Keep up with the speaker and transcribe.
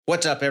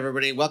What's up,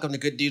 everybody? Welcome to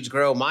Good Dudes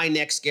Grow. My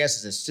next guest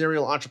is a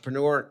serial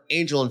entrepreneur,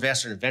 angel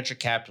investor, and venture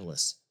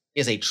capitalist. He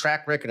has a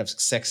track record of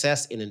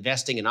success in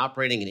investing and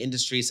operating in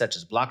industries such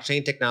as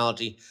blockchain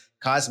technology,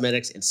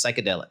 cosmetics, and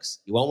psychedelics.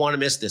 You won't want to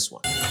miss this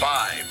one.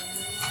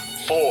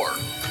 5, 4,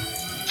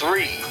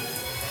 3,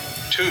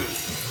 2,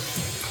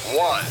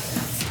 1.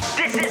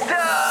 This is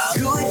the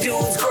Good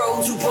Dudes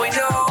Grow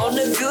 2.0. On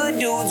the Good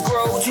Dudes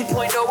Grow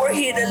 2.0, we're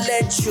here to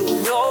let you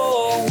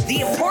know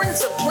the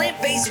importance of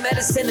plant-based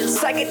medicine and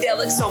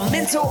psychedelics on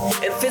mental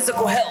and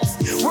physical health.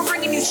 We're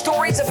bringing you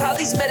stories of how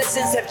these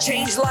medicines have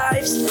changed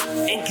lives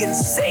and can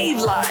save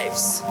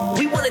lives.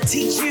 We want to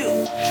teach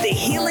you the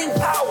healing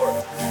power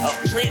of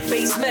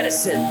plant-based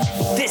medicine.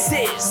 This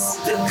is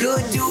the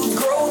Good Dudes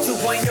Grow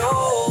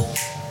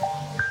 2.0.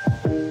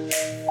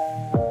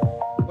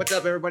 What's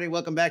up, everybody?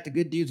 Welcome back to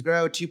Good Dudes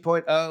Grow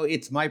 2.0.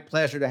 It's my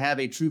pleasure to have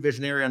a true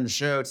visionary on the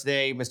show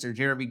today, Mr.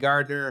 Jeremy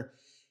Gardner.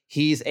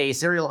 He's a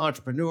serial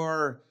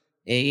entrepreneur,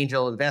 an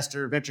angel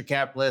investor, venture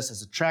capitalist,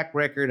 has a track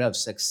record of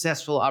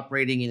successful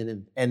operating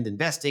and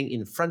investing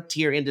in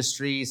frontier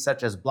industries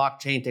such as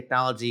blockchain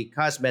technology,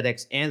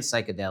 cosmetics, and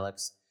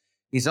psychedelics.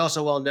 He's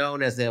also well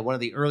known as one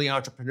of the early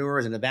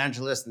entrepreneurs and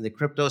evangelists in the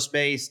crypto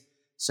space.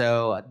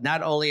 So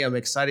not only am I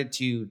excited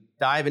to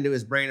dive into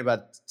his brain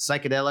about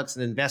psychedelics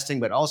and investing,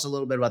 but also a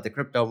little bit about the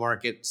crypto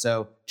market.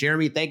 So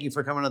Jeremy, thank you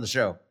for coming on the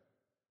show.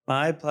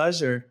 My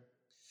pleasure.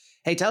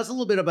 Hey, tell us a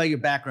little bit about your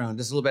background,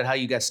 just a little bit how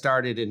you got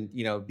started in,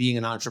 being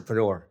an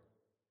entrepreneur.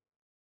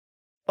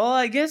 Well,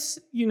 I guess,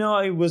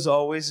 I was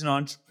always an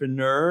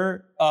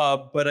entrepreneur,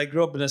 but I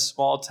grew up in a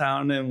small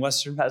town in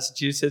Western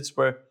Massachusetts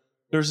where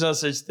there's no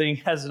such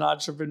thing as an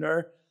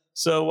entrepreneur.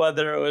 So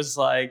whether it was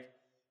like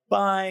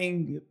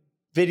buying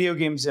video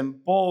games in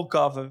bulk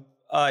off of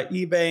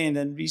eBay and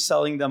then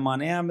reselling them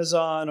on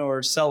Amazon,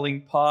 or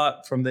selling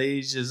pot from the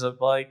ages of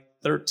like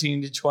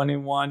 13 to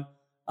 21,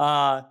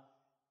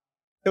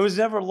 it was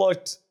never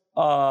looked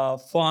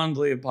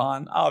fondly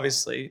upon.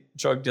 Obviously,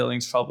 drug dealing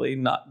is probably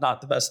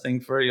not the best thing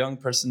for a young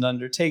person to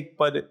undertake,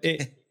 but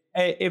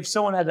if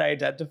someone had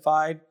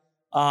identified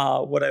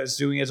what I was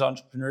doing as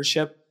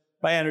entrepreneurship,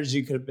 my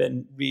energy could have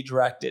been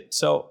redirected.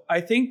 So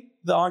I think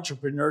the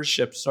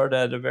entrepreneurship started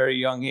at a very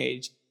young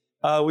age.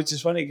 Which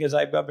is funny because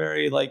I've got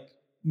very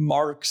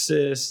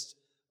Marxist,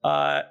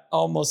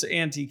 almost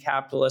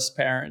anti-capitalist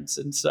parents,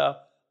 and so.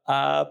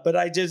 But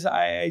I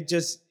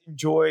just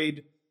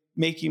enjoyed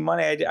making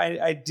money.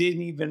 I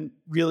didn't even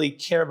really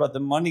care about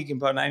the money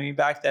component. I mean,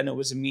 back then it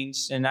was a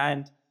means to an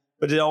end,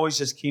 but it always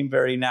just came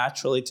very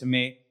naturally to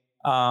me.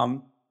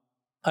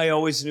 I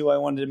always knew I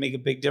wanted to make a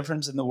big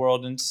difference in the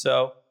world, and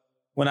so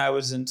when I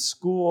was in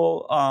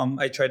school,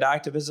 I tried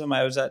activism.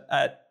 I was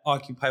at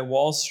Occupy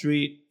Wall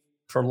Street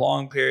for a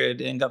long period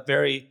and got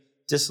very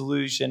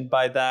disillusioned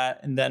by that,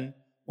 and then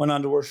went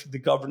on to work for the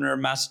governor of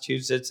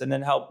Massachusetts and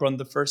then helped run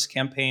the first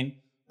campaign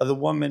of the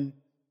woman,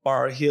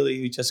 Maura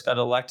Healey, who just got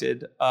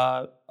elected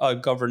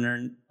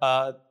governor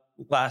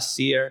last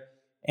year.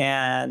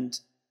 And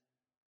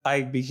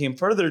I became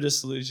further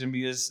disillusioned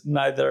because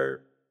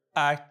neither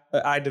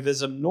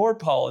activism nor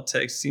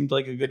politics seemed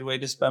like a good way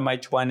to spend my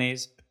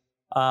 20s.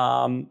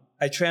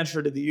 I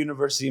transferred to the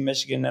University of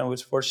Michigan and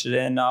was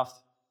fortunate enough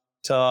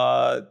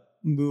to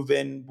move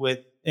in with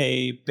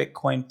a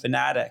Bitcoin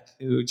fanatic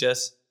who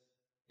just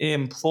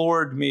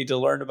implored me to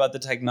learn about the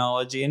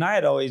technology. And I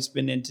had always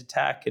been into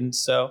tech. And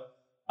so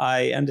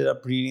I ended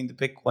up reading the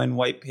Bitcoin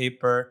white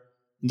paper,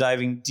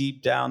 diving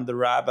deep down the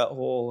rabbit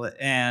hole,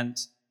 and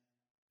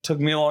took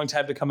me a long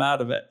time to come out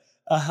of it.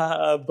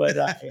 But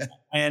I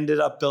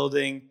ended up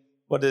building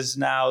what is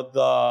now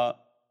the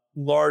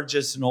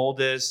largest and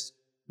oldest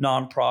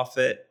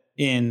nonprofit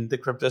in the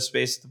crypto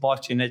space, the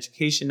Blockchain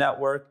Education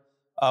Network.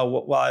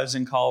 While I was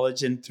in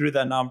college, and through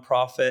that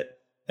nonprofit,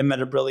 I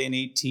met a brilliant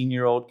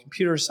 18-year-old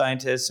computer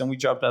scientist, and we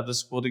dropped out of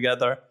school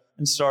together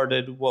and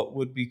started what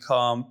would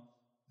become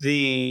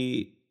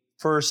the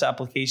first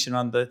application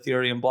on the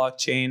Ethereum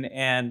blockchain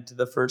and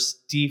the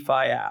first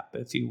DeFi app,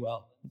 if you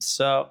will.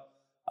 So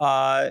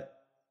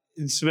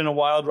it's been a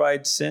wild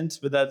ride since,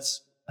 but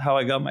that's how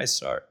I got my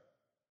start.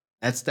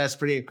 That's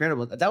pretty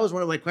incredible. That was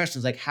one of my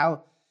questions, like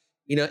how.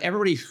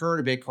 Everybody heard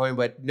of Bitcoin,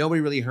 but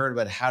nobody really heard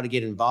about how to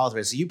get involved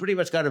with it. So you pretty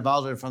much got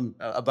involved with it from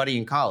a buddy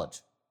in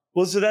college.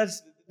 Well, so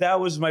that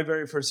was my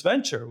very first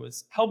venture,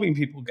 was helping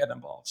people get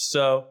involved.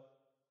 So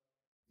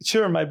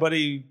sure, my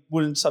buddy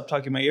wouldn't stop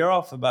talking my ear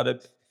off about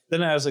it.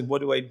 Then I was like,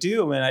 what do I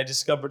do? And I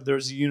discovered there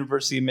was a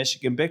University of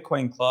Michigan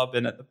Bitcoin Club.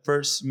 And at the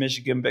first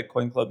Michigan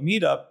Bitcoin Club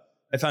meetup,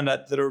 I found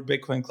out that there were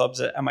Bitcoin clubs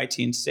at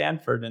MIT and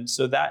Stanford. And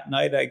so that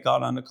night I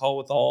got on a call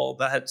with all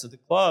the heads of the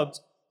clubs,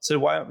 said,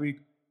 why don't we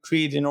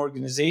create an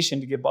organization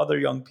to give other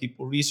young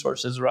people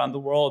resources around the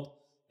world?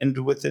 And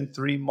within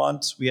 3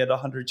 months, we had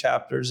 100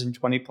 chapters in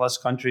 20 plus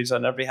countries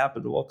on every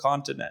habitable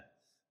continent.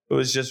 It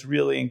was just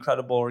really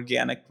incredible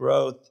organic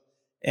growth.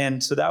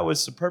 And so that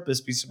was the purpose,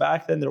 because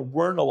back then there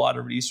weren't a lot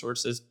of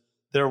resources.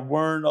 There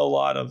weren't a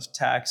lot of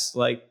texts.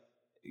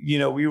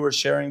 We were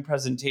sharing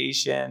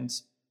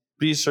presentations,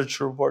 research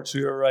reports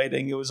we were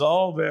writing. It was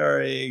all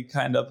very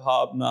kind of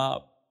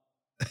hobnob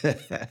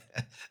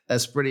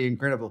That's pretty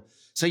incredible.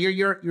 So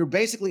you're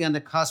basically on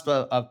the cusp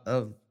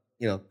of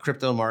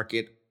crypto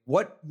market.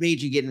 What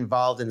made you get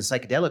involved in the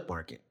psychedelic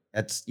market?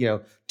 That's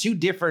two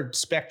different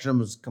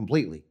spectrums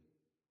completely.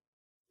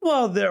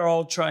 Well, they're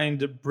all trying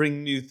to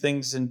bring new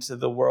things into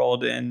the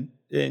world and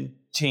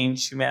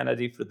change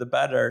humanity for the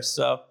better.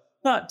 So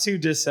not too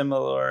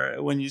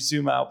dissimilar when you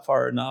zoom out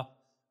far enough.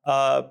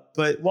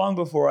 But long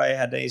before I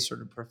had any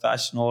sort of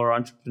professional or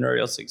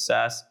entrepreneurial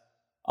success,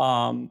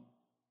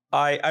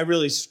 I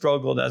really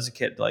struggled as a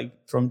kid.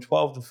 Like from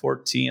 12 to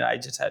 14, I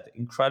just had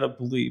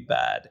incredibly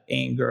bad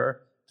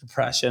anger,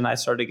 depression. I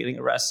started getting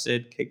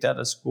arrested, kicked out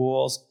of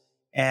schools.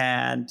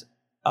 And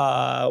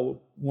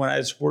when I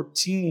was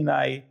 14,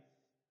 I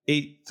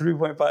ate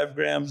 3.5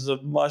 grams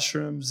of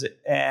mushrooms,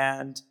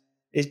 and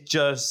it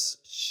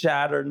just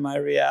shattered my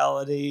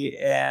reality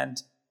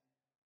and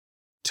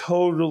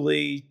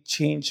totally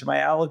changed my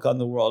outlook on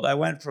the world. I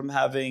went from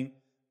having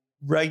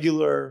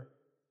regular,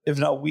 if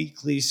not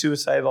weekly,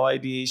 suicidal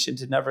ideation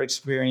to never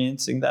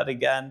experiencing that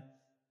again.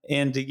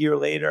 And a year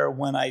later,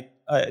 when I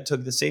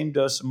took the same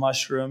dose of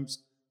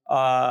mushrooms,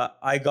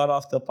 I got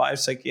off the 5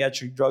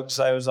 psychiatric drugs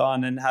I was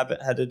on and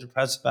haven't had a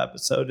depressive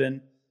episode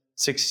in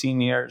 16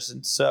 years.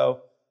 And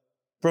so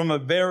from a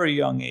very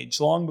young age,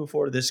 long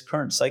before this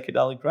current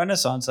psychedelic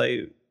renaissance,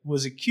 I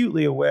was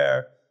acutely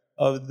aware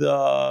of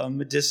the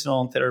medicinal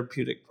and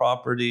therapeutic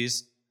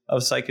properties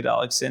of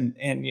psychedelics. And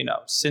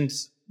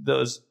since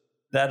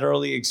that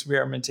early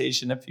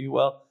experimentation, if you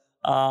will,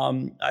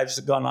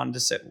 I've gone on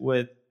to sit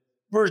with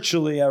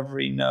virtually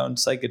every known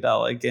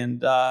psychedelic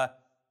and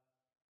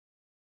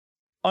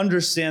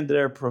understand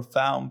their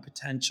profound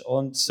potential.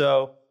 And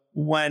so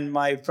when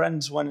my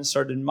friends went and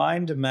started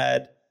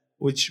MindMed,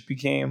 which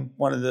became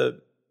one of the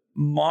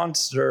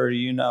monster,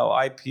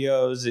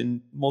 IPOs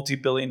and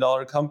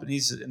multi-billion-dollar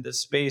companies in this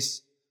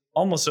space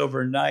almost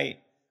overnight,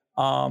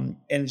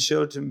 and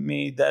showed to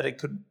me that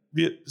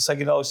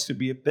psychedelics could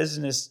be a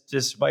business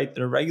despite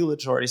their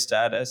regulatory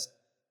status.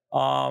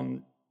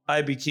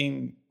 I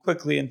became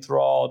quickly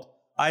enthralled.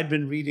 I'd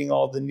been reading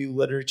all the new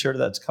literature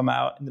that's come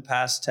out in the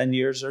past 10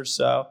 years or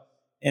so.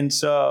 And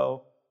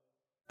so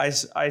I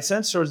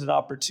sensed there was an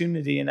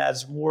opportunity. And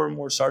as more and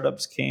more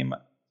startups came,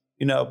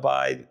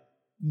 by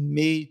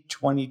May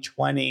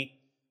 2020,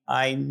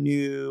 I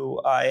knew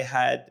I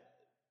had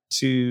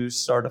to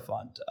start a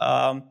fund.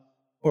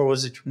 Or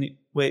was it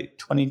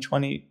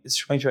 2020? It's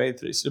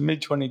 2023. So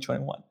mid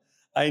 2021.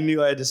 I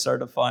knew I had to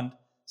start a fund.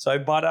 So I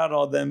bought out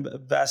all the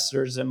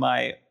investors in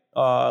my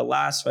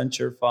last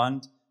venture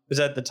fund. It was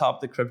at the top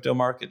of the crypto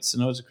markets,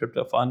 and it was a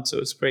crypto fund. So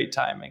it was great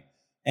timing.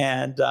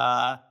 And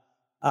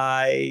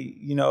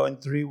in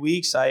 3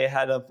 weeks, I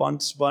had a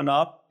fund spun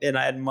up and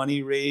I had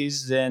money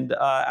raised and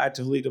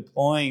actively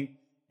deploying.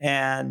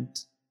 And,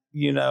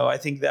 I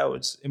think that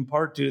was in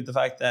part due to the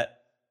fact that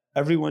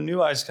everyone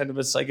knew I was kind of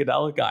a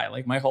psychedelic guy.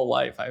 Like my whole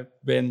life, I've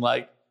been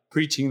like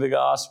preaching the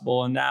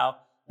gospel. And now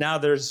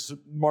there's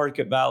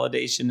market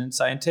validation and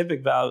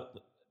scientific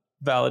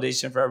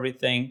validation for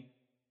everything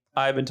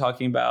I've been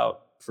talking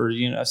about for,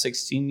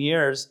 16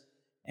 years.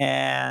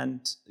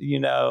 And,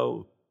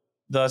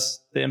 thus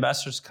the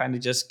investors kind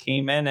of just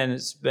came in, and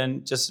it's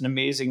been just an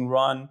amazing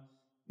run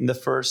in the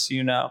first,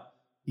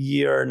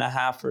 year and a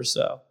half or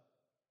so.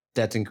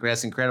 That's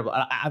incredible.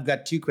 I've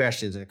got two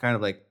questions that are kind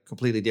of like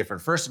completely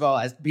different. First of all,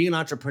 as being an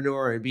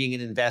entrepreneur and being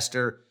an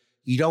investor,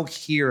 you don't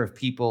hear of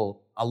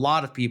a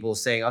lot of people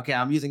saying, okay,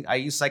 I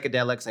use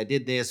psychedelics. I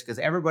did this, because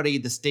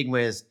the stigma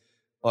is,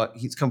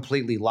 he's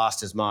completely lost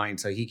his mind.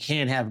 So he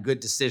can't have good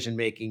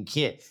decision-making,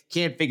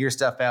 can't figure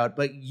stuff out.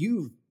 But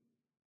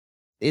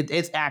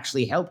it's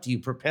actually helped you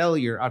propel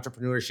your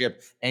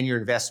entrepreneurship and your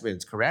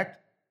investments, correct?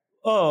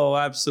 Oh,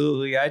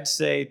 absolutely. I'd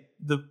say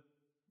the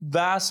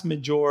vast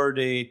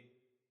majority,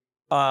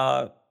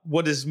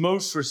 what is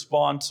most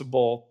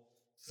responsible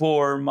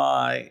for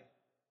my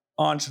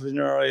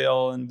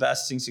entrepreneurial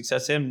investing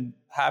success and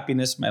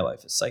happiness in my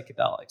life is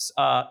psychedelics.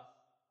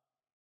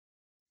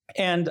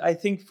 And I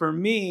think for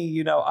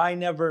me, I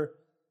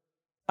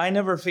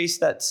never faced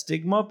that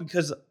stigma,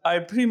 because I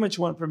pretty much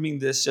went from being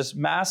this just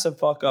massive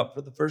fuck up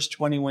for the first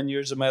 21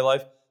 years of my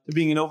life to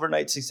being an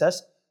overnight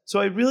success. So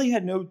I really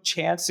had no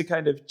chance to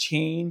kind of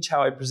change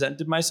how I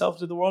presented myself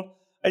to the world.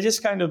 I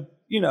just kind of,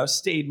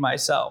 stayed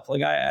myself.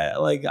 And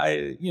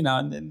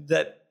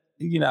that,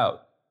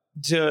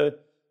 to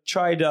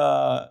try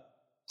to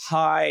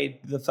hide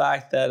the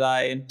fact that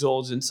I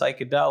indulge in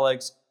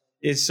psychedelics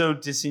is so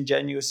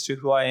disingenuous to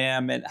who I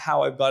am and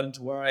how I've gotten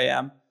to where I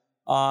am.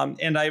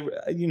 And I've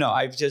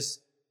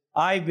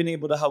been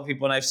able to help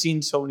people, and I've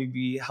seen so many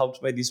be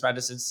helped by these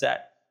medicines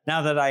that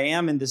now that I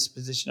am in this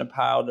position of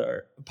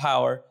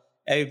power,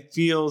 it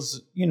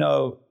feels,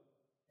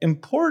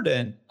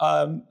 important,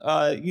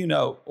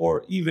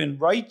 or even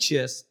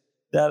righteous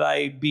that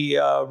I be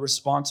a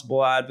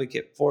responsible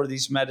advocate for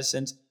these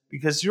medicines,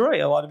 because you're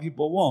right, a lot of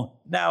people won't.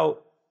 Now,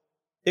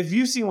 if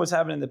you've seen what's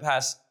happened in the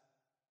past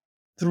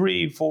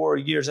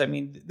 3-4 years, I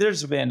mean,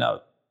 there's been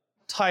a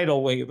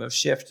tidal wave of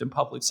shift in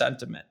public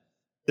sentiment.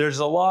 There's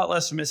a lot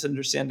less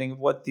misunderstanding of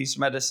what these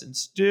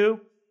medicines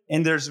do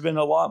And there's been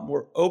a lot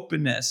more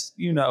openness,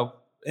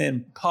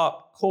 in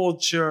pop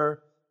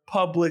culture,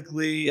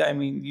 publicly. I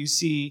mean, you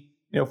see,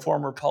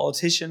 former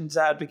politicians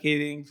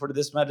advocating for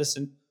this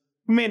medicine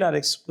who may not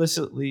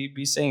explicitly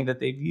be saying that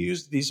they've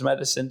used these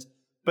medicines,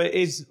 but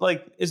it's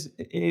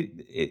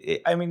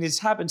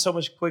happened so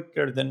much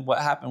quicker than what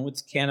happened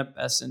with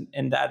cannabis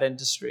in that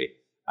industry.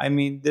 I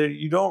mean,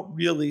 you don't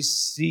really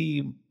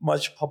see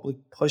much public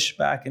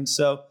pushback. And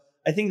so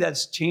I think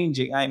that's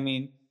changing. I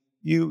mean,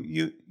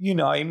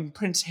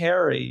 Prince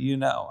Harry,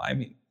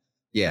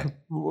 Yeah.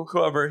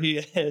 whoever he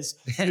is,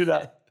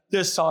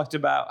 just talked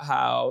about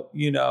how,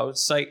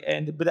 it's like,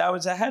 but that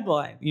was a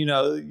headline,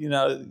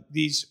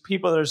 these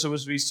people that are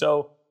supposed to be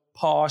so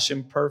posh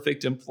and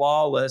perfect and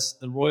flawless,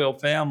 the royal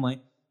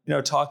family,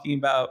 talking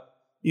about,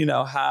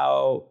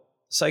 how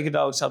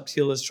psychedelics helped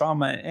heal his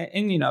trauma.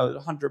 And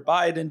Hunter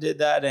Biden did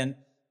that, and,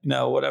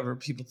 whatever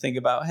people think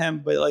about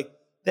him, but like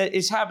that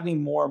is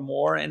happening more and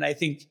more. And I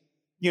think,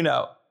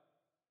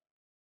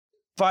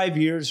 5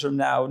 years from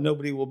now,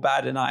 nobody will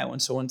bat an eye when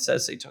someone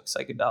says they took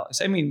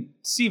psychedelics. I mean,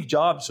 Steve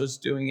Jobs was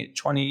doing it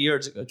 20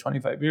 years ago,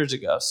 25 years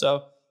ago.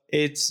 So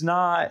it's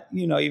not,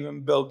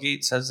 even Bill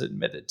Gates has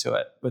admitted to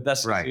it, but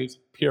that's right.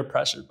 Peer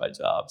pressured by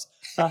Jobs.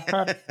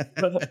 But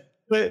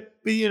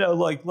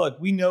look,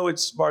 we know it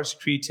sparks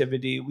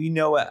creativity. We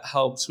know it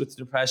helps with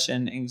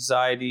depression,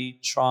 anxiety,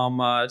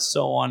 trauma,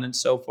 so on and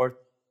so forth.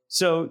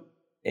 So,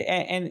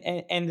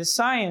 and the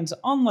science,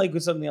 unlike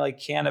with something like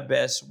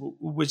cannabis,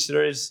 which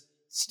there is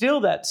still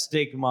that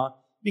stigma,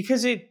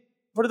 because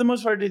for the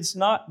most part, it's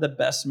not the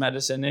best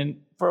medicine. And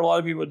for a lot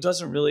of people, it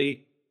doesn't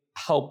really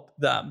help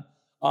them.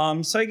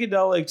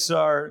 Psychedelics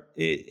are,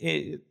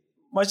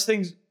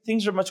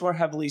 things are much more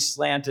heavily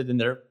slanted in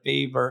their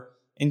favor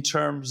in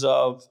terms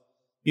of,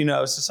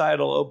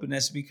 societal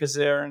openness, because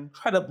they're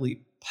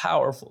incredibly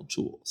powerful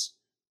tools.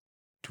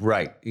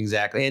 Right,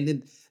 exactly. And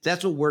then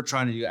that's what we're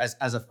trying to do. As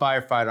a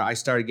firefighter, I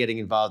started getting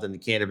involved in the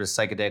cannabis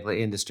psychedelic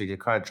industry to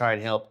try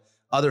and help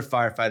other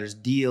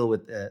firefighters deal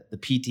with the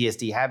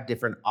PTSD, have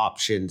different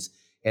options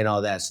and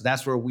all that. So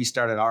that's where we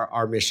started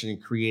our mission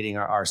in creating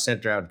our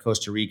center out in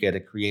Costa Rica to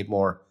create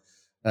more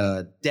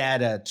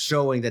data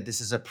showing that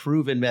this is a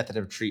proven method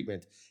of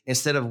treatment.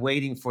 Instead of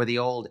waiting for the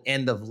old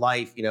end of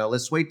life,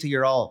 let's wait till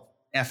you're all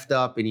effed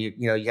up and you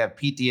have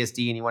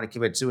PTSD and you want to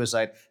commit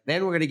suicide.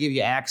 Then we're going to give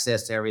you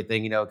access to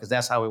everything, because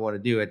that's how we want to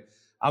do it.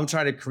 I'm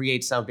trying to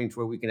create something to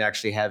where we can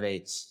actually have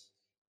a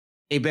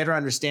better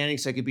understanding,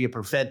 so it could be a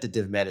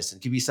preventative medicine.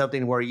 It could be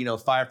something where,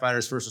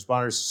 firefighters, first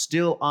responders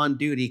still on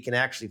duty can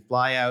actually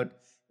fly out,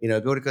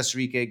 go to Costa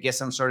Rica, get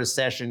some sort of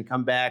session,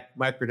 come back,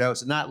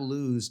 microdose, and not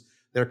lose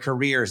their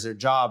careers, their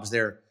jobs,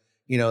 their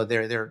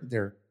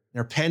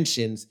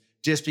pensions,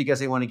 just because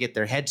they want to get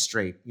their head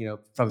straight,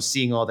 from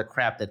seeing all the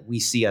crap that we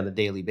see on a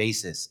daily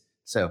basis.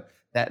 So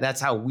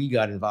that's how we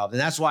got involved. And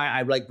that's why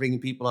I like bringing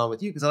people on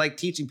with you, because I like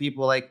teaching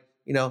people,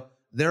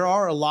 there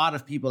are a lot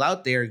of people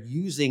out there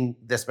using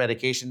this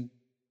medication,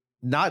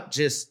 not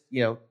just,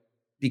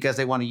 because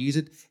they want to use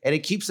it, and it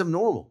keeps them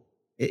normal.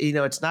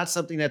 It's not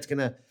something that's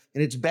and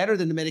it's better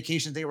than the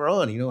medications they were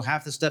on.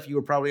 Half the stuff you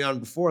were probably on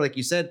before, like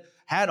you said,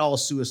 had all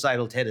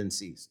suicidal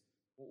tendencies.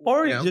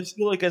 Or you just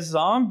feel like a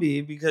zombie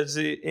because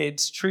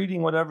it's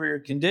treating whatever your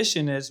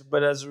condition is,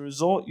 but as a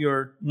result,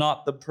 you're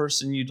not the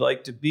person you'd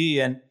like to be.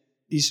 And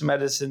these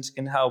medicines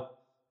can help,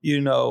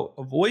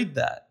 avoid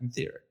that in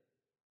theory.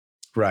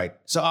 Right.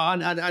 So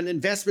on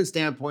investment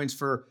standpoints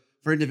for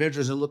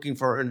individuals who are looking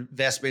for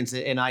investments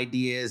and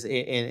ideas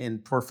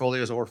and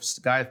portfolios, or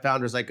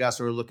founders like us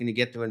who are looking to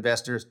get to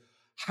investors,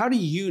 how do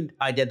you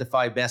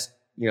identify your best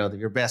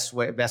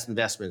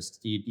investments?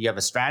 Do you have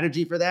a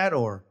strategy for that,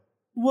 or?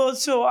 Well,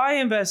 so I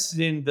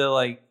invested in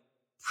the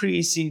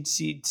pre-seed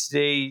seed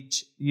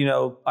stage.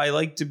 I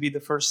like to be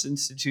the first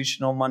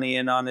institutional money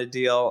in on a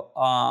deal.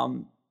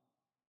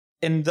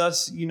 And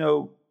thus,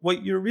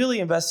 what you're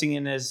really investing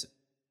in is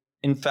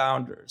in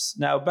founders.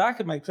 Now, back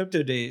in my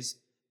crypto days,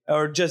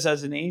 or just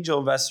as an angel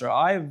investor,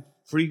 I've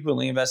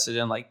frequently invested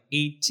in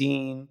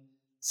 18,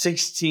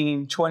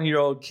 16,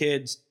 20-year-old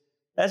kids.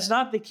 That's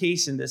not the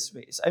case in this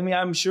space. I mean,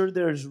 I'm sure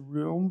there's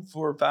room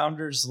for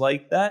founders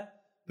like that,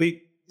 but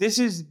this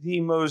is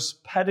the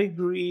most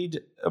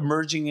pedigreed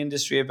emerging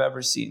industry I've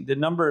ever seen. The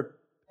number of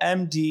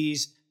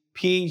MDs,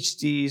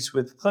 PhDs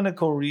with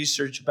clinical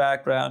research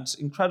backgrounds,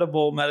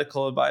 incredible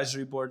medical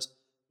advisory boards.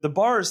 The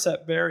bar is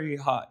set very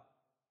high.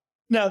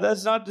 Now,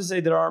 that's not to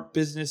say there aren't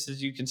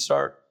businesses you can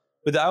start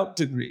without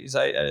degrees.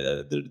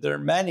 There are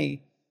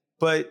many,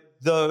 but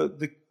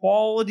the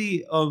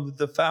quality of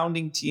the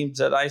founding teams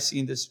that I see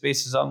in this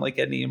space is unlike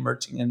any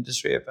emerging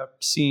industry I've ever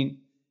seen.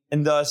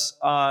 And thus,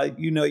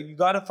 you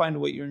got to find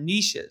what your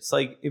niche is.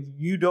 If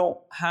you don't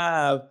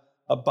have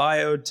a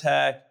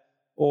biotech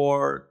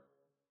or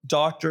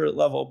doctorate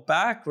level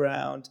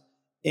background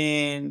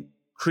in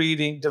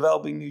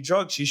developing new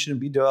drugs, you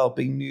shouldn't be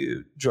developing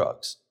new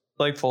drugs.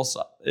 Full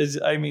stop.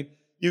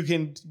 You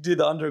can do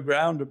the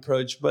underground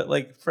approach, but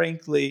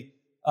frankly,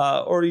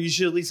 or you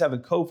should at least have a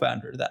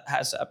co-founder that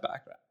has that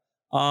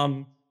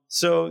background.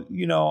 So,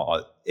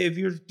 if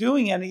you're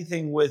doing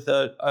anything with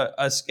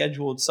a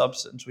scheduled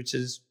substance, which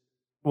is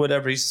what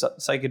every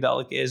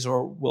psychedelic is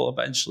or will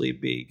eventually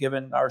be,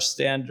 given our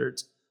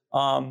standards,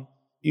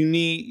 you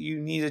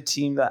need a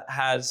team that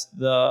has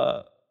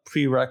the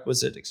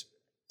prerequisite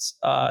experience,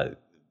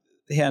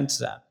 hands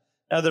down.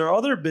 Now, there are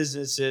other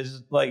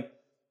businesses like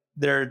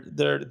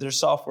their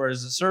software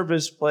as a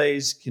service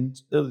plays,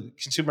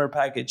 consumer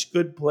packaged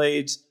good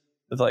plays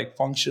with like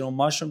functional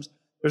mushrooms.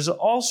 There's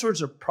all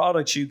sorts of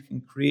products you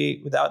can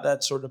create without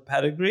that sort of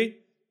pedigree.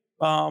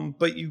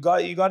 But you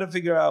got to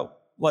figure out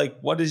like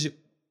what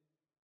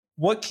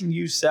can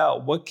you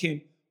sell?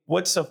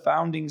 What's a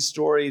founding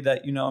story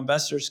that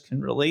investors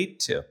can relate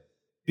to?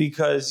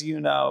 Because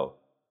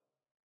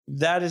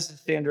that is the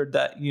standard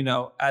that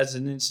as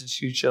an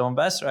institutional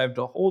investor I have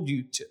to hold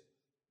you to.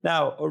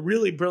 Now, a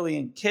really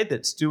brilliant kid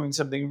that's doing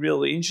something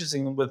really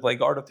interesting with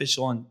like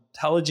artificial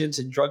intelligence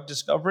and drug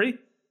discovery,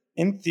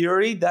 in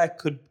theory, that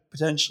could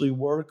potentially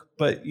work.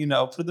 But,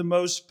 for the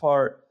most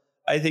part,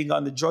 I think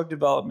on the drug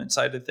development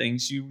side of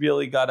things, you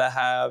really got to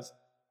have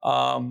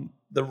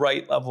the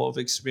right level of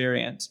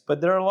experience.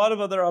 But there are a lot of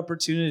other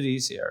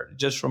opportunities here,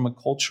 just from a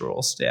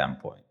cultural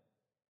standpoint.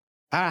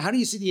 How do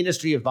you see the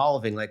industry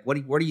evolving? Like,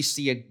 where do you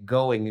see it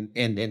going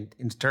in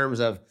terms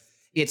of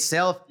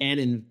itself and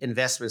in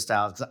investment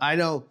styles? Because I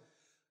know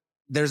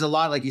there's a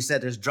lot, like you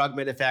said, there's drug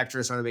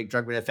manufacturers trying to make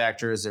drug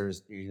manufacturers.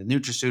 There's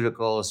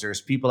nutraceuticals.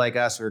 There's people like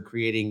us who are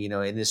creating,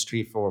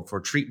 industry for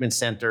treatment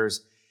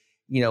centers.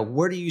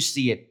 Where do you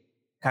see it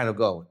kind of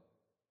going?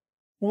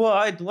 Well,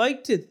 I'd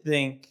like to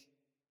think,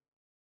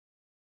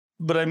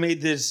 but I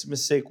made this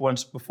mistake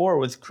once before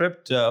with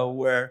crypto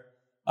where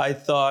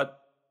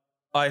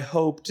I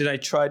hoped and I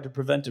tried to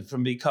prevent it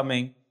from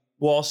becoming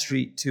Wall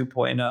Street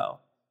 2.0.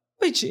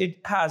 Which it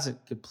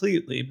hasn't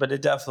completely, but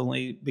it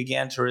definitely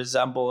began to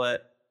resemble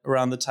it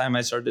around the time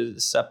I started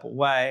to step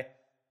away.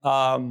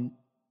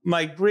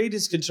 My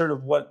greatest concern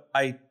of what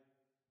I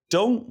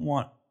don't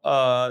want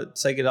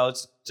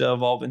psychedelics to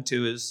evolve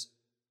into is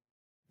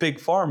big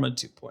pharma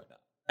 2.0.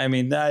 I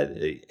mean,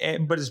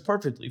 but it's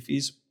perfectly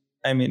feasible.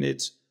 I mean,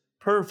 it's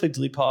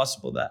perfectly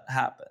possible that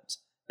happens.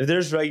 If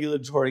there's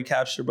regulatory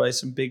capture by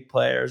some big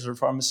players or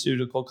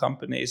pharmaceutical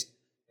companies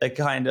that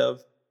kind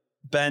of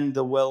bend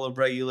the will of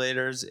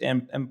regulators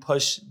and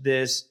push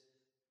this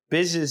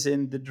business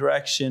in the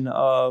direction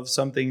of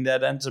something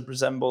that ends up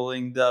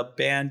resembling the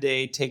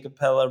Band-Aid, take a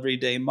pill every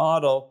day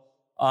model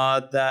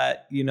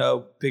that,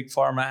 big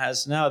pharma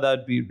has now, that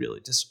would be really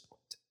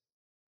disappointing.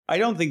 I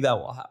don't think that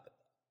will happen.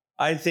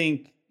 I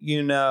think,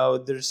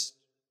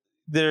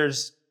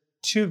 there's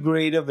too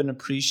great of an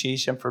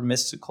appreciation for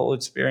mystical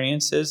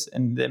experiences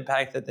and the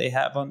impact that they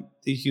have on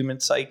the human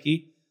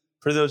psyche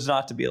for those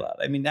not to be allowed.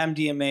 I mean,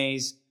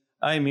 MAPS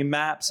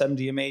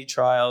MDMA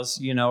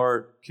trials,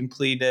 are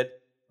completed,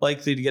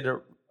 likely to get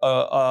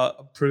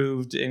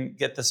approved and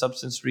get the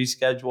substance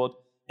rescheduled.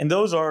 And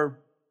those are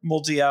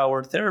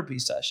multi-hour therapy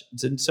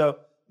sessions. And so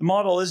the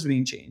model is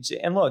being changed.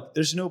 And look,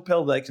 there's no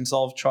pill that can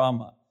solve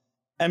trauma.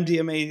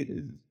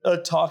 MDMA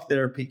talk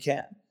therapy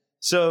can.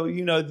 So,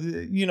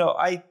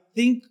 I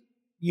think,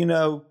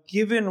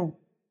 given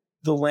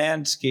the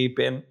landscape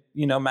and,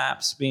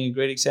 MAPS being a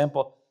great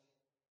example,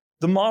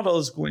 the model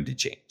is going to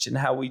change in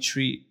how we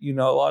treat, a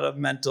lot of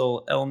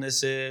mental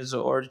illnesses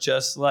or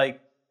just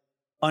like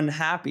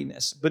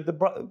unhappiness. But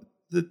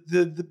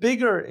the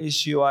bigger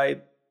issue, I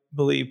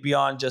believe,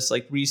 beyond just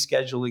like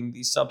rescheduling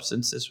these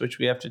substances, which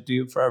we have to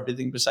do for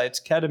everything besides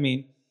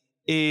ketamine,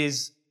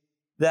 is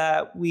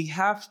that we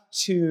have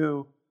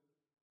to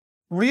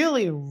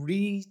really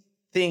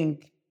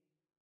rethink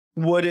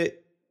what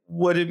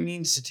it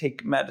means to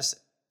take medicine.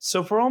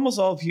 So for almost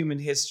all of human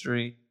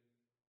history,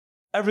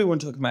 everyone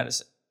took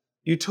medicine.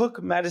 You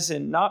took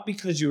medicine not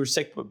because you were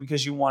sick, but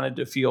because you wanted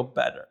to feel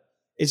better.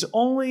 It's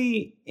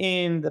only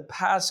in the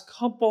past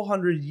couple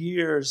hundred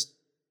years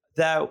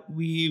that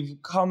we've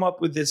come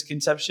up with this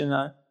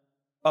conception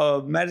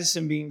of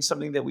medicine being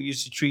something that we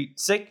use to treat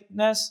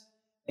sickness.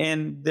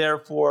 And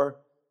therefore,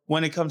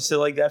 when it comes to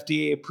like the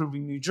FDA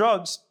approving new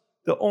drugs,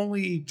 the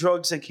only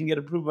drugs that can get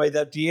approved by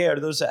the FDA are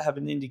those that have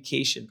an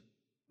indication,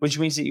 which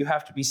means that you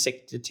have to be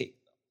sick to take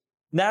them.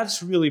 And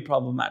that's really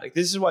problematic.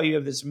 This is why you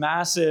have this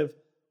massive,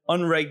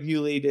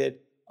 unregulated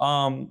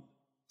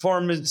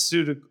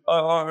pharmaceutical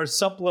or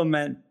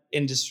supplement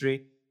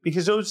industry,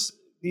 because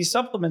these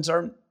supplements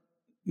aren't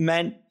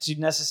meant to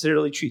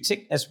necessarily treat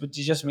sickness, but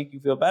to just make you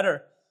feel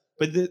better.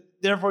 But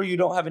therefore, you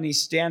don't have any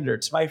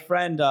standards. My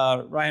friend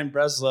Ryan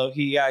Breslow,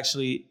 he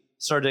actually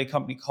started a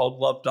company called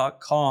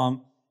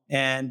Love.com,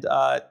 and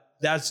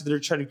they're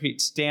trying to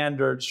create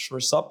standards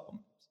for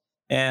supplements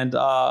and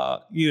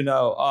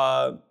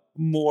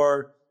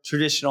more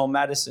traditional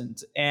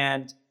medicines.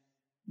 And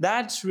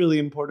that's really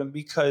important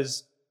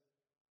because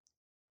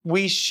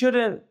we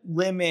shouldn't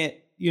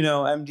limit,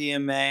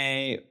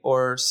 MDMA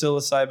or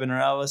psilocybin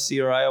or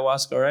LSD or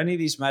ayahuasca or any of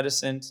these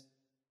medicines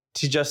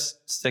to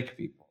just sick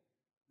people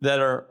that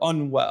are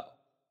unwell.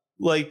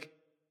 Like,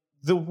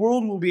 the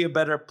world will be a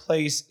better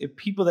place if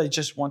people that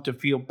just want to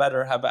feel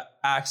better have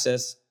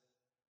access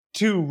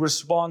to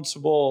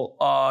responsible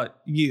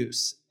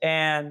use.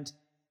 And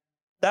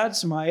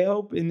that's my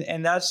hope.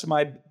 And that's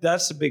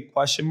a big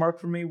question mark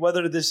for me.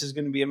 Whether this is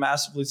going to be a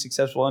massively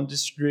successful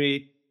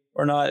industry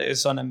or not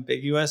is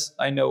unambiguous.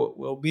 I know it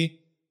will be.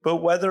 But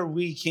whether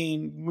we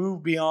can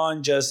move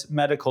beyond just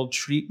medical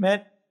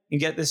treatment and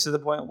get this to the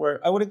point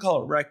where I wouldn't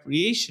call it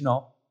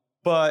recreational,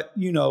 but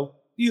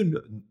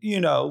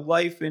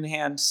life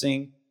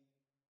enhancing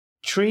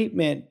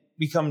treatment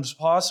becomes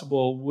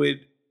possible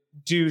would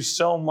do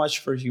so much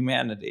for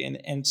humanity.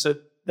 And so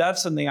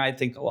that's something I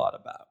think a lot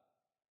about.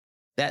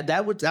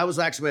 That was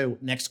actually my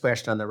next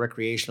question on the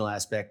recreational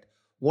aspect.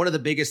 One of the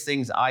biggest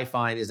things I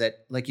find is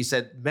that, like you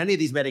said, many of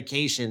these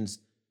medications,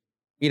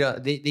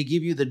 they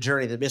give you the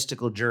journey, the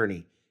mystical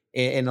journey.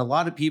 And a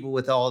lot of people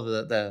with all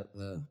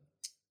the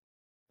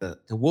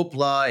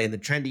whoopla and the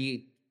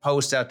trendy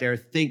posts out there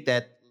think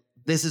that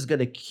this is going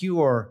to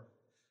cure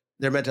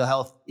their mental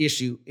health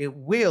issue. It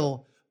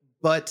will,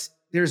 but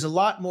there's a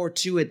lot more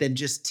to it than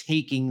just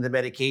taking the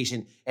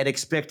medication and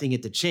expecting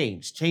it to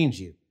change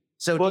you.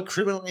 So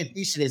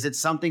decriminalization, is it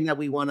something that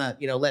we want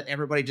to, let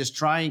everybody just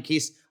try in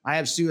case I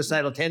have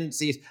suicidal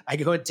tendencies? I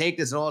go and take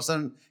this and all of a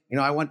sudden,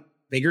 I want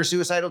bigger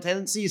suicidal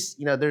tendencies.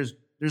 There's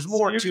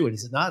more to it,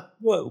 is it not?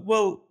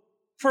 Well,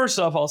 first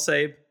off, I'll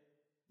say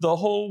the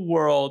whole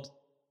world,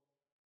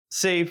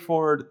 save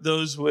for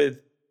those with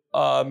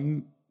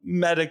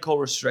medical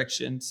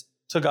restrictions,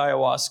 took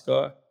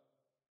ayahuasca,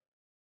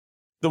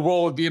 the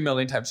world would be a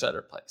million times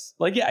better place.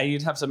 Like, yeah,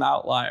 you'd have some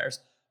outliers,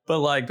 but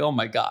like, oh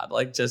my God,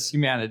 like just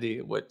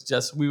humanity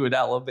we would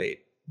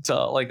elevate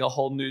to like a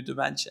whole new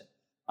dimension.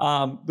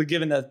 But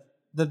given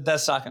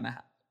that's not going to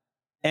happen.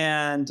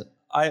 And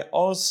I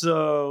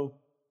also,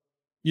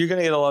 you're going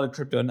to get a lot of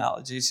crypto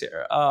analogies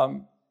here.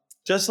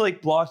 Just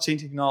like blockchain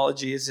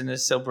technology isn't a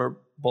silver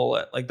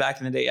bullet. Like back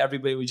in the day,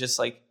 everybody would just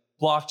like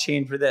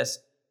blockchain for this.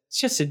 It's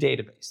just a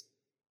database.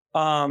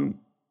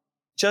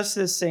 Just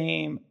the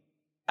same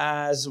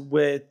as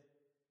with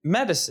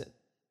medicine.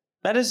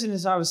 Medicine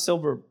is not a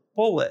silver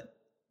bullet.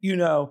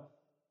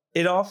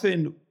 It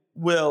often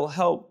will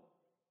help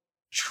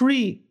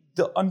treat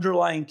the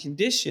underlying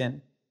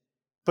condition,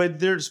 but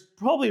there's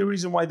probably a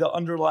reason why the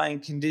underlying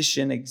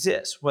condition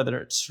exists, whether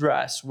it's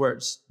stress,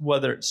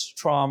 whether it's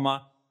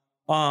trauma,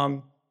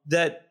 and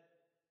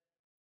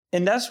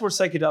that's where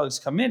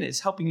psychedelics come in,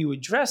 is helping you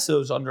address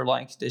those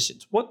underlying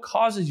conditions. What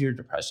causes your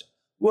depression?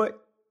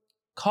 What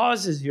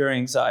causes your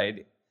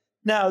anxiety?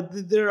 Now,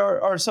 there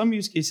are some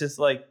use cases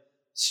like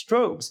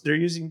strokes. They're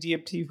using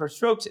DMT for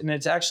strokes, and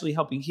it's actually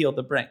helping heal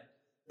the brain.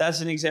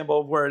 That's an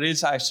example of where it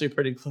is actually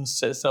pretty close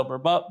to a silver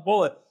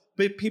bullet.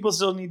 But people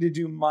still need to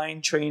do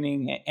mind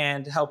training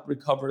and help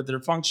recover their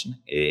function.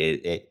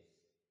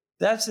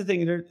 That's the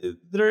thing.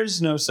 There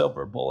is no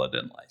silver bullet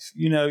in life.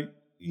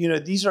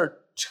 These are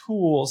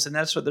tools, and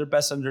that's what they're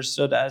best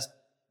understood as.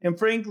 And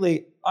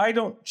frankly, I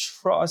don't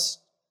trust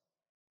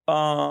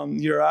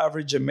your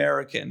average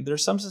American.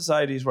 There's some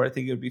societies where I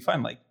think it would be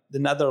fine, like the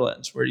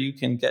Netherlands, where you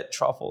can get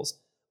truffles.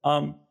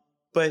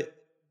 But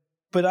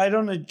I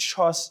don't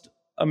trust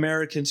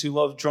Americans who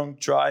love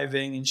drunk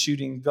driving and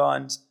shooting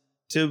guns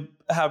to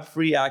have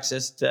free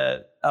access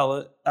to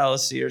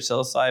LSD or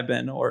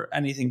psilocybin or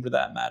anything for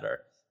that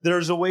matter.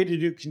 There's a way to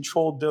do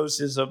controlled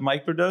doses of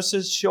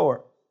microdoses,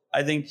 sure.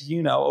 I think,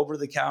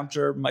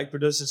 over-the-counter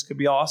microdoses could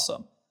be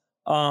awesome.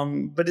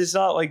 But it's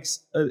not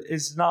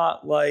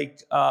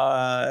like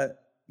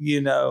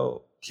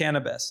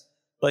cannabis.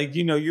 Like,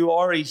 you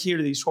already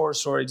hear these horror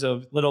stories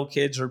of little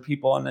kids or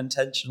people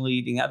unintentionally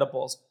eating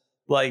edibles.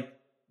 Like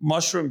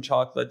mushroom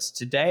chocolates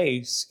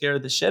today scare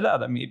the shit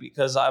out of me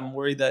because I'm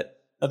worried that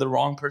the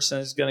wrong person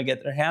is going to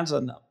get their hands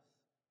on them.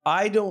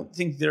 I don't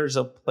think there's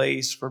a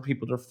place for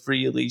people to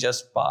freely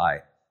just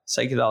buy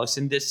psychedelics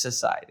in this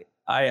society.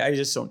 I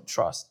just don't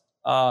trust.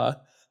 I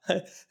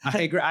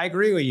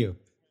agree with you.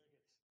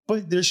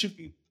 But there should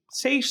be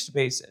safe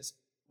spaces,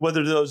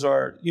 whether those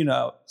are,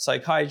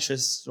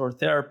 psychiatrists or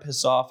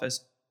therapists'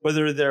 office,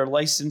 whether they're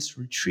licensed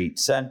retreat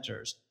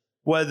centers,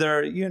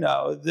 whether,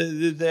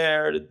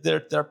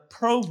 they're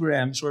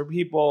programs where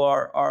people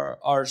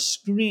are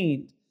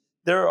screened.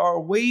 There are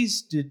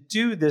ways to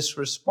do this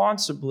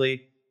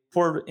responsibly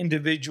for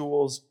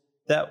individuals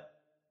that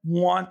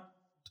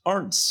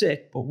aren't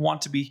sick, but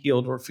want to be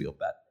healed or feel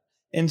better.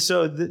 And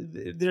so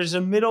there's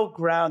a middle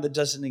ground that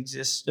doesn't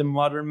exist in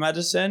modern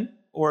medicine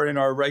or in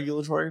our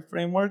regulatory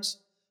frameworks.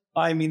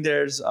 I mean,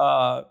 there's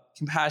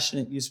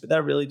compassionate use, but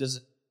that really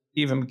doesn't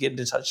even begin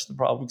to touch the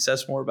problem because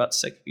that's more about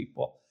sick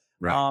people.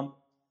 Right.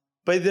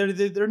 But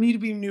there need to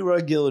be new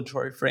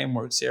regulatory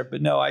frameworks here.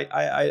 But no,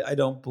 I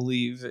don't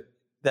believe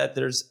that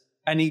there's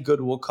any good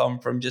will come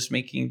from just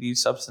making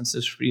these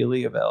substances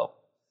freely available.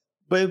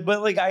 But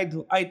like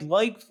I'd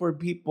like for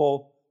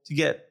people to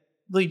get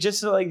like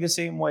just like the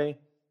same way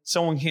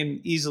someone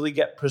can easily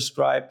get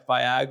prescribed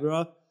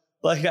Viagra.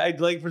 Like I'd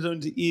like for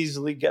them to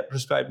easily get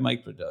prescribed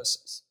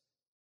microdoses.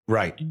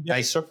 Right.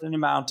 A certain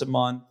amount a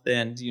month,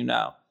 and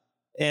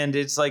and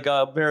it's like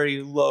a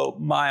very low,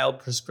 mild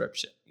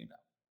prescription.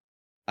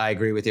 I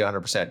agree with you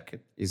 100%.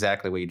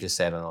 Exactly what you just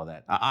said on all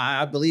that.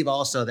 I believe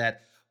also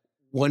that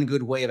one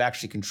good way of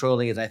actually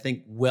controlling is I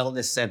think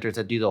wellness centers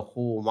that do the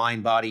whole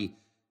mind body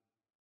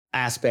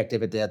aspect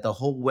of it, that the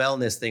whole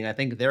wellness thing, I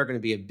think they're going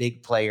to be a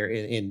big player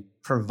in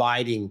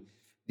providing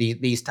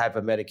these type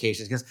of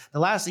medications. Because the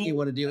last thing you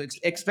want to do,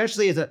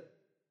 especially as a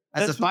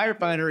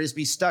firefighter, is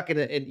be stuck in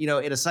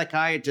a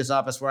psychiatrist's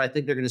office where I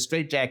think they're going to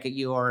straitjacket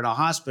you, or in a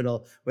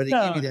hospital where they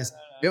give you this.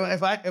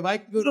 If I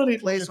go to a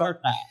place where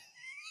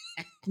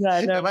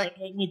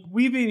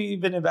we've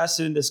even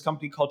invested in this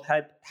company called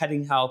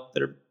Heading Health.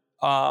 They're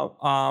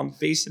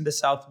based in the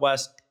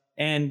Southwest,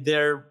 and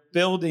they're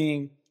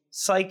building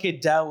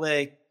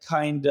psychedelic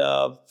kind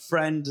of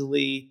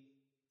friendly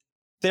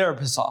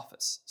therapist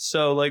office.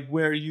 So like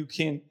where you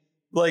can,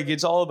 like,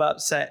 it's all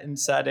about set and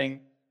setting.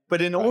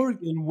 But in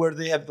Oregon, where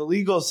they have the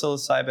legal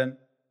psilocybin,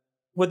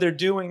 what they're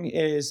doing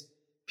is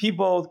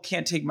people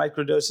can't take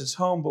microdoses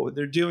home, but what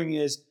they're doing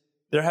is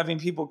they're having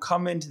people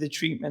come into the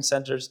treatment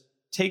centers,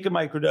 take a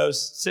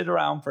microdose, sit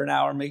around for an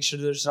hour, make sure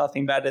there's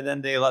nothing bad, and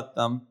then they let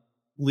them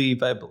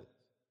leave, I believe.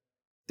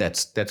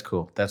 That's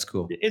cool. That's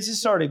cool. It's a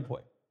starting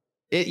point.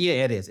 It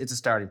is. It's a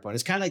starting point.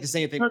 It's kind of like the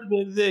same thing.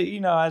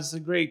 As the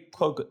great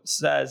quote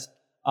says,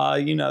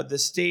 the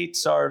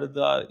states are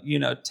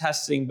the,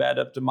 testing bed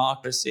of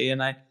democracy.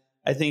 And I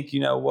think,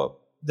 what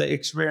the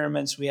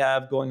experiments we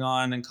have going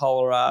on in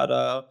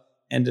Colorado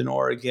and in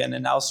Oregon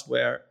and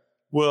elsewhere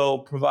will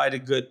provide a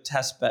good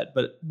test bed.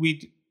 But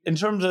in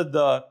terms of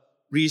the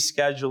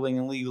rescheduling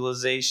and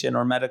legalization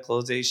or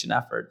medicalization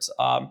efforts,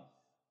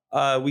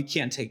 we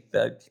can't take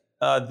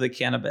the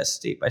cannabis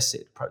state by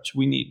state approach.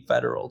 We need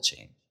federal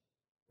change.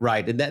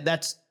 Right. And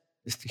that's,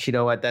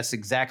 that's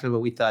exactly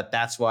what we thought.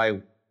 That's why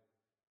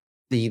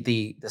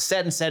the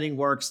set and setting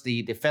works.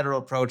 The federal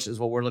approach is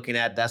what we're looking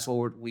at. That's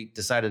what we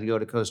decided to go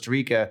to Costa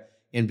Rica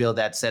and build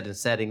that set and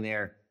setting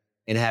there,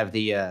 and have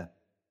the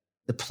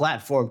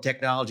platform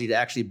technology to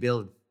actually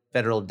build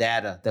federal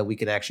data that we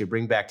can actually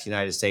bring back to the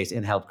United States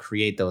and help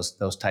create those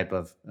type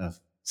of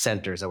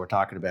centers that we're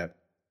talking about.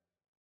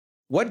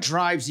 What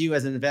drives you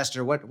as an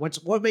investor?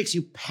 What makes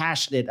you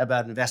passionate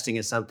about investing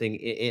in something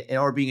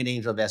or being an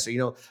angel investor?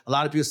 A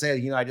lot of people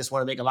say, I just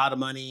want to make a lot of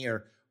money,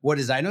 or what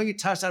is that? I know you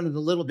touched on it a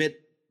little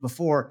bit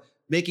before.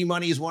 Making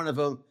money is one of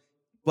them,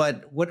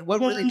 but what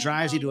really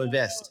drives you to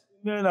invest?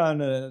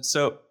 No.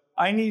 So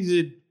I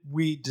needed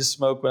weed to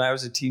smoke when I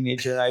was a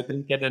teenager, and I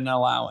didn't get an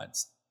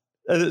allowance.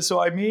 So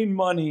I made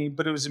money,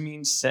 but it was a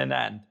means to an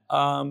end.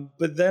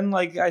 But then,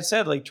 like I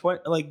said,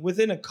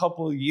 within a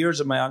couple of years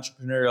of my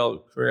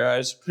entrepreneurial career, I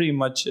was pretty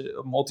much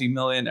a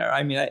multimillionaire.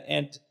 I mean,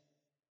 and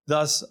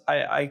thus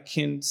I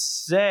can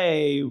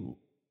say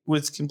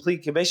with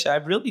complete conviction,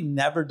 I've really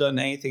never done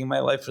anything in my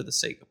life for the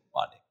sake of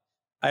money.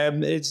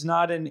 It's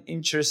not an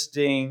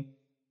interesting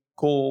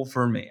goal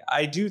for me.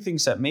 I do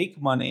things that make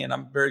money, and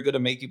I'm very good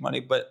at making money,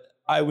 but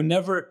I would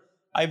never.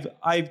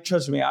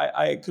 Trust me,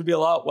 I could be a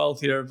lot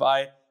wealthier if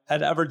I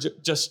had ever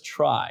just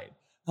tried.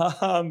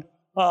 I've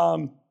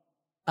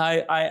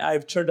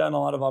turned down a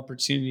lot of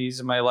opportunities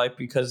in my life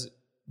because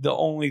the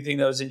only thing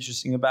that was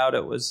interesting about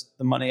it was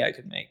the money I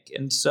could make.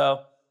 And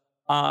so,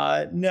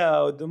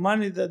 no, the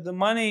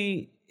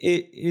money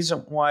it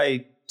isn't why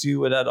I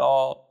do it at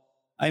all.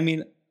 I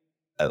mean,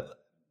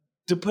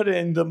 to put it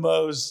in the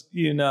most,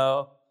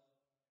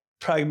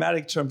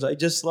 pragmatic terms, I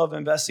just love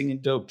investing in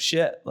dope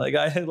shit. Like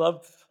I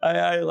love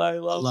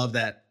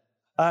that.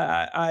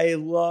 I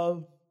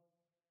love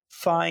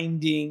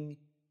finding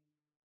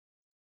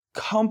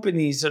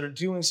companies that are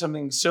doing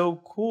something so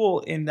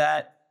cool, in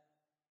that,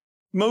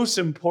 most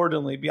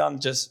importantly,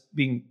 beyond just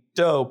being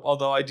dope,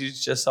 although I do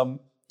some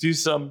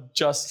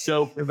just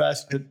dope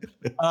investment,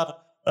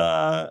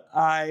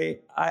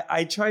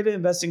 I try to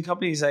invest in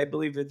companies I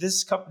believe that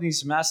this company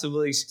is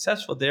massively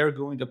successful, they're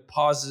going to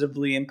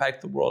positively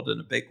impact the world in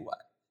a big way.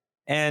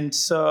 And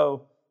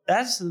so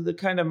that's the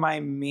kind of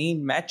my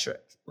main metric.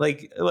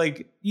 Like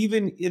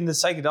even in the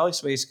psychedelic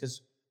space,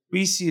 because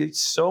we see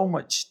so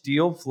much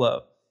deal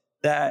flow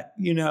that,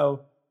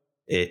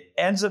 it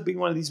ends up being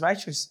one of these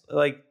metrics.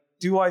 Like,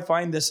 do I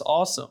find this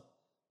awesome?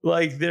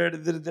 Like there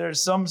are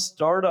some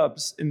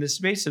startups in this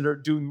space that are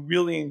doing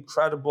really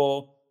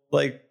incredible,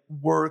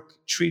 work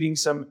treating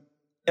some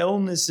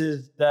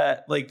illnesses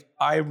that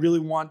I really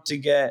want to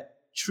get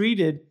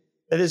treated.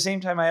 At the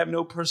same time, I have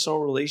no personal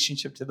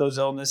relationship to those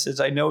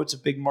illnesses. I know it's a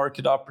big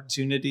market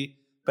opportunity,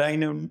 but I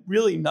know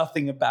really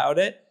nothing about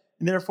it.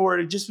 And therefore,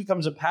 it just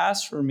becomes a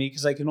pass for me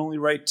because I can only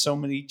write so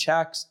many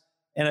checks.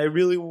 And I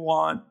really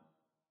want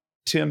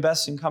to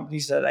invest in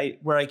companies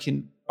where I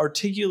can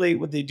articulate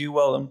what they do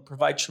well and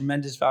provide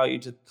tremendous value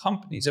to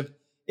companies.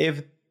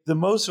 If the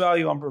most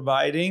value I'm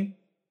providing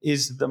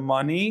is the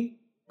money,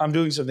 I'm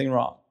doing something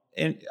wrong.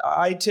 And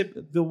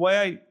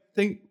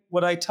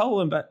what I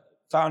tell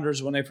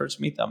founders when I first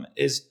meet them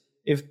is,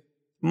 if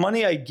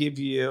money I give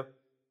you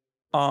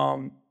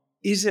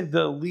isn't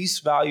the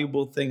least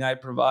valuable thing I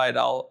provide,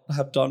 I'll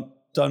have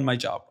done my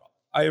job wrong.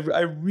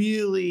 I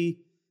really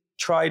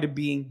try to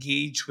be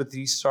engaged with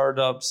these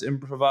startups and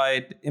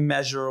provide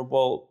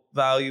immeasurable,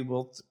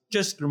 valuable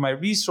just through my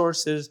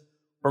resources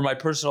or my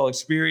personal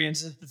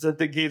experiences at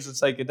the games of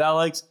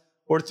psychedelics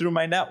or through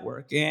my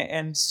network.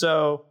 And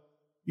so,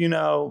 you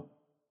know,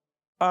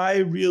 I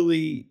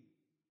really,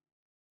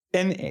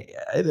 and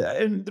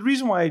the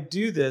reason why I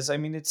do this, I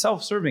mean, it's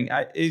self-serving.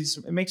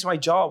 It makes my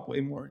job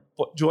way more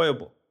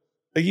enjoyable.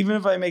 Like, even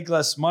if I make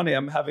less money,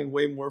 I'm having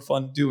way more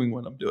fun doing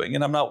what I'm doing,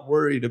 and I'm not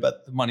worried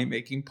about the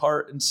money-making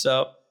part. And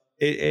so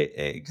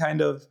it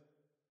kind of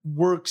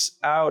works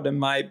out in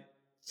my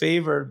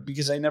favor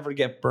because I never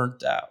get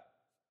burnt out.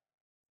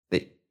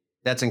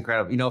 That's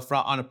incredible. You know,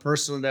 on a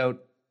personal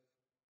note,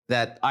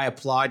 that I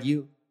applaud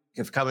you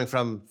if coming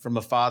from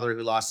a father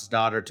who lost his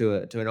daughter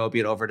to an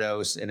opiate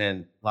overdose and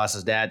then lost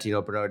his dad to an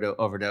opiate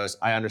overdose.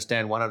 I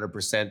understand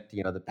 100%,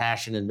 you know, the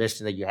passion and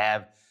mission that you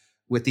have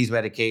with these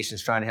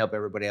medications, trying to help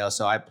everybody else.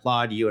 So I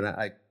applaud you,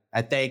 and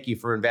I thank you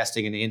for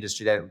investing in the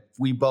industry that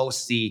we both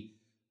see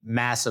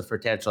massive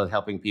potential in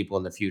helping people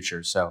in the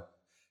future. So,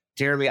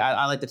 Jeremy,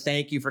 I'd like to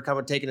thank you for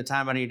taking the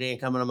time out of your day and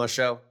coming on my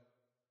show.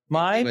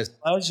 My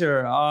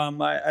pleasure.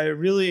 I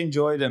really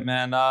enjoyed it,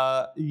 man.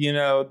 You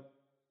know,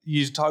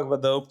 you talk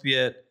about the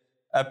opiate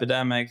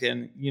epidemic,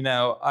 and you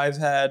know, I've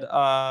had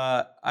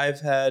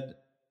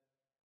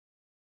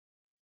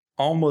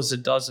almost a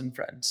dozen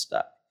friends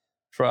die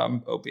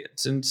from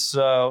opiates, and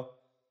so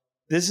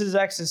this is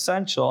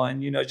existential.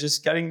 And you know,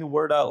 just getting the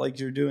word out like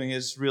you're doing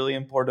is really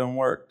important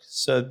work.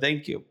 So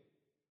thank you.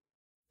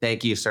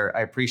 Thank you, sir.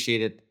 I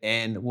appreciate it,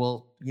 and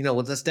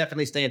let's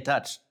definitely stay in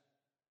touch.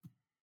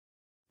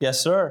 Yes,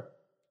 sir.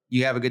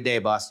 You have a good day,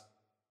 boss.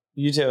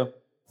 You too.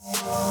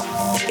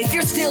 If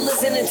you're still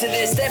listening to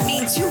this, that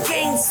means you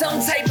gained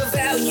some type of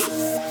value.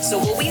 So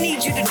what we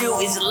need you to do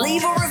is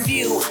leave a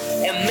review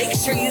and make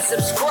sure you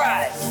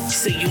subscribe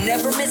so you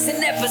never miss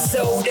an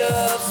episode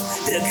of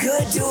The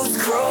Good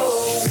Dudes Grow.